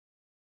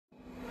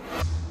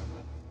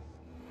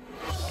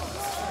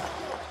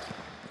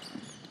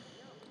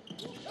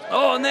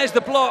Oh, and there's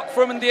the block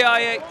from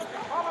Ndiaye.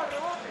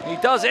 He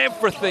does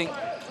everything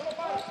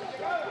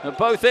at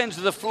both ends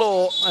of the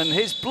floor, and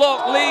his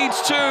block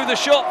leads to the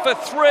shot for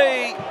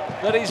three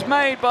that is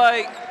made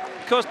by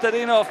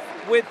Kostadinov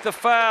with the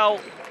foul.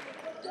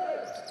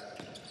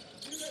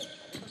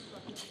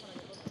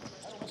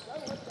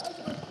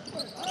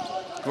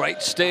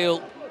 Great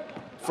steal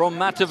from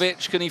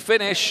Matovic. Can he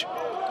finish?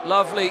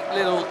 Lovely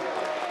little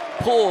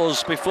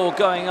pause before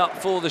going up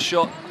for the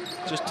shot,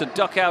 just to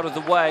duck out of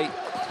the way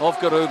of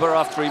Garuba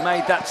after he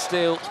made that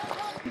steal.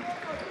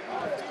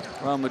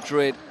 Real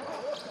Madrid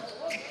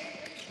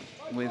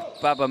with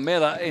Baba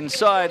Miller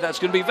inside. That's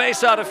going to be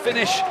Vesar to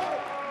finish.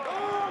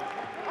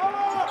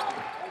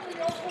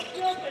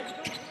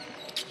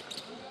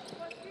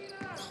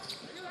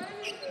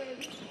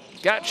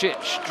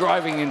 Gacic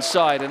driving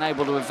inside and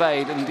able to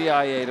evade, and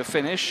Ndiaye to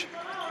finish.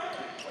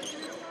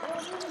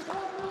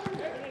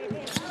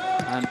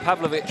 And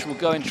Pavlovic will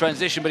go in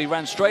transition, but he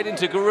ran straight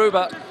into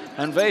Garuba,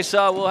 and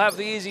Vesar will have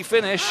the easy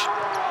finish.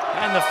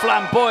 And the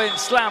flamboyant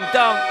slam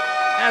dunk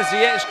has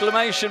the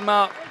exclamation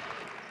mark.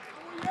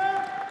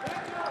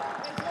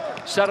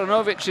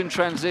 Saranovic in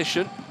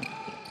transition.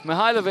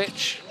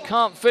 Mihailovic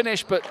can't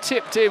finish, but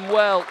tipped in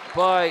well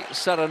by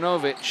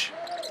Saranovic.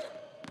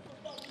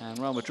 And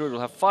Real Madrid will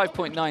have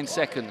 5.9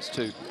 seconds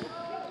to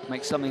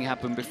make something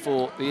happen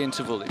before the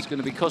interval. It's going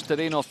to be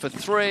Kostadinov for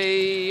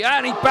three,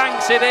 and he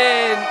banks it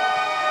in.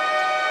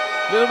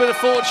 A little bit of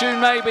fortune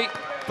maybe,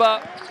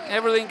 but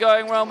everything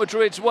going Real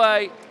Madrid's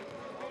way.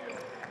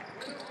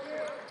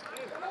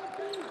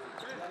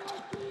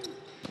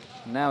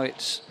 Now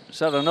it's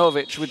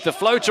Saranovic with the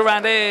floater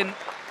and in,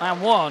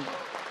 and one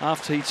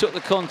after he took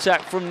the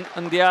contact from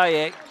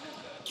Ndiaye.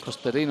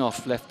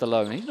 Kostadinov left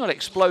alone. He's not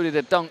exploded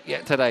a dunk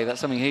yet today. That's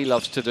something he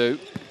loves to do.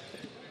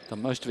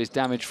 Done most of his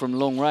damage from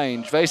long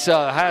range.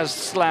 Vesar has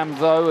slammed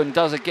though, and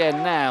does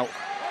again now,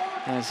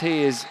 as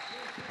he is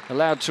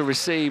allowed to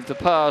receive the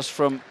pass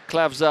from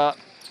Klavzar.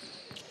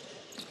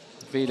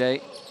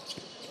 Vide.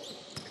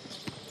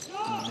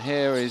 And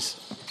here is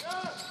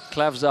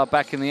Klavzar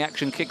back in the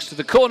action, kicks to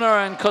the corner,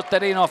 and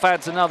Kostadinov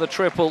adds another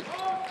triple.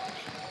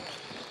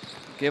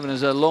 Giving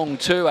us a long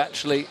two,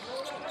 actually.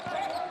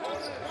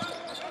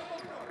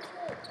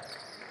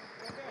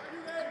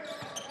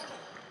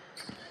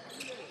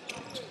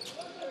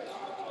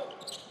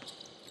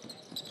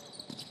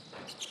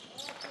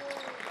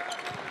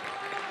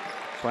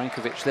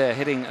 Brankovic there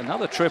hitting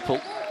another triple.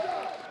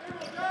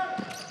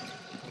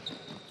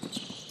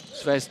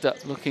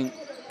 Zvezda looking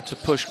to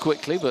push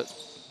quickly, but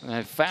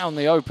they've found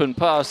the open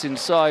pass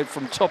inside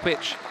from Topic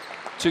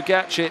to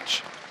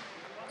Gacic.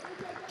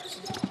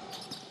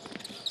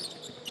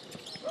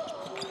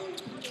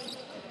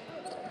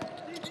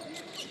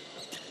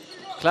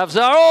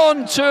 Klavzar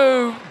on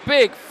to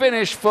big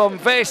finish from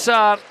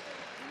Vesar,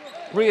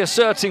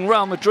 reasserting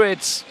Real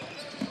Madrid's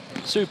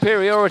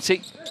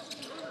superiority.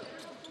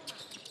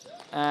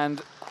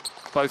 And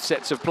both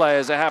sets of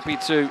players are happy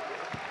to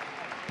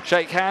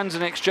shake hands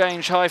and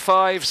exchange high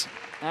fives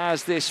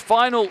as this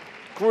final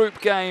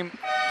group game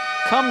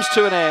comes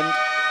to an end,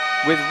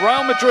 with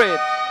Real Madrid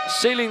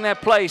sealing their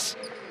place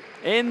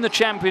in the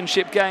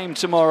championship game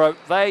tomorrow.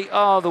 They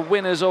are the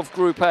winners of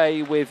Group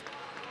A with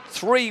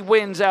 3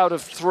 wins out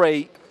of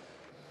 3.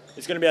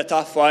 It's going to be a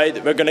tough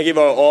fight. We're going to give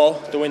our all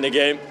to win the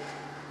game.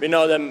 We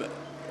know them.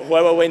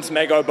 Whoever wins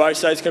Mega or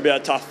Barca, it's going to be a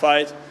tough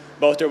fight.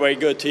 Both are very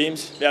good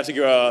teams. We have to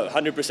give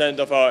 100%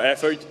 of our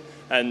effort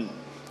and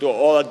do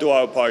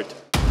our part.